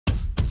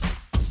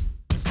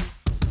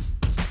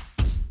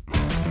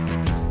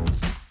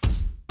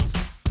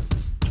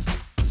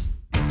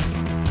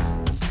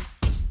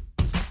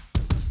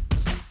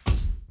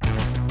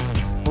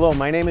Hello,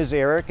 my name is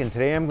Eric, and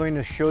today I'm going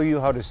to show you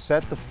how to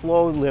set the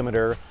flow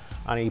limiter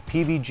on a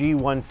PVG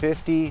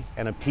 150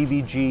 and a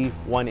PVG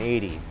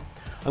 180.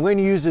 I'm going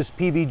to use this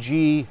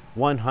PVG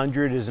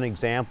 100 as an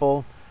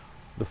example.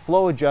 The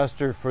flow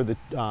adjuster for the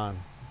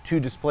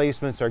two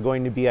displacements are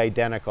going to be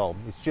identical.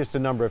 It's just a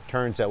number of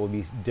turns that will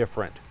be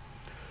different.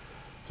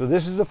 So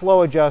this is the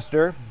flow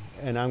adjuster,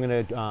 and I'm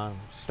going to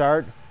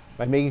start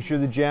by making sure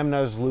the jam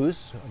nut is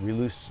loose. We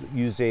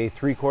use a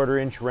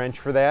 3/4 inch wrench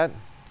for that.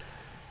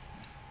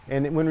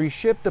 And when we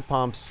ship the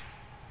pumps,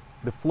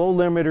 the flow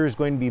limiter is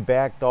going to be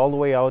backed all the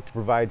way out to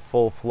provide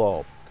full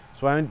flow.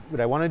 So what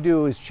I want to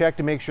do is check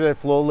to make sure that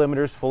flow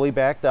limiter is fully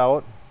backed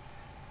out,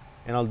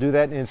 and I'll do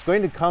that, and it's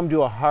going to come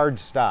to a hard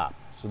stop.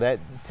 So that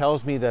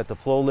tells me that the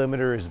flow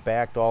limiter is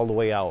backed all the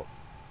way out.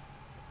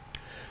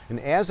 And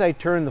as I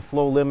turn the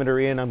flow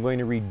limiter in, I'm going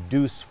to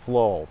reduce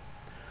flow.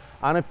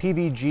 On a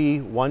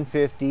PVG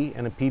 150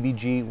 and a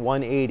PVG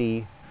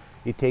 180,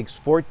 it takes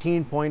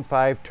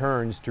 14.5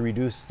 turns to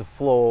reduce the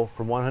flow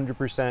from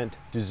 100%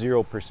 to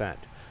 0%.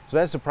 So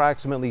that's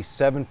approximately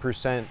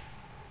 7%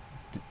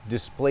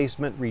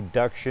 displacement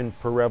reduction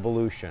per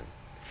revolution.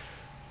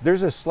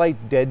 There's a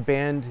slight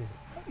deadband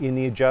in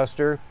the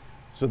adjuster,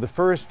 so the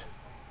first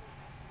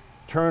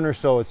turn or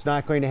so it's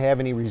not going to have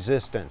any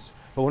resistance.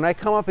 But when I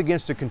come up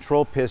against the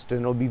control piston,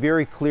 it'll be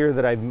very clear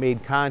that I've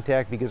made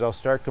contact because I'll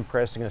start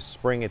compressing a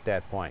spring at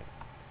that point.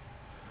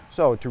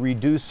 So to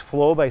reduce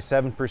flow by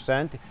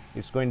 7%,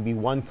 it's going to be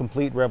one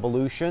complete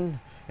revolution,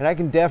 and I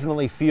can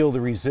definitely feel the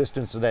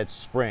resistance of that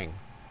spring.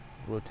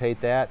 Rotate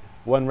that,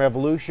 one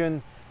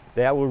revolution,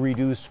 that will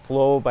reduce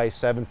flow by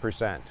 7%.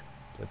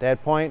 So at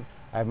that point,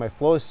 I have my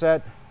flow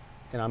set,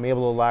 and I'm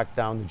able to lock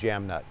down the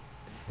jam nut.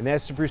 And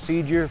that's the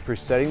procedure for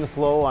setting the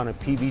flow on a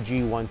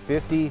PVG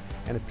 150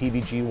 and a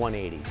PVG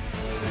 180.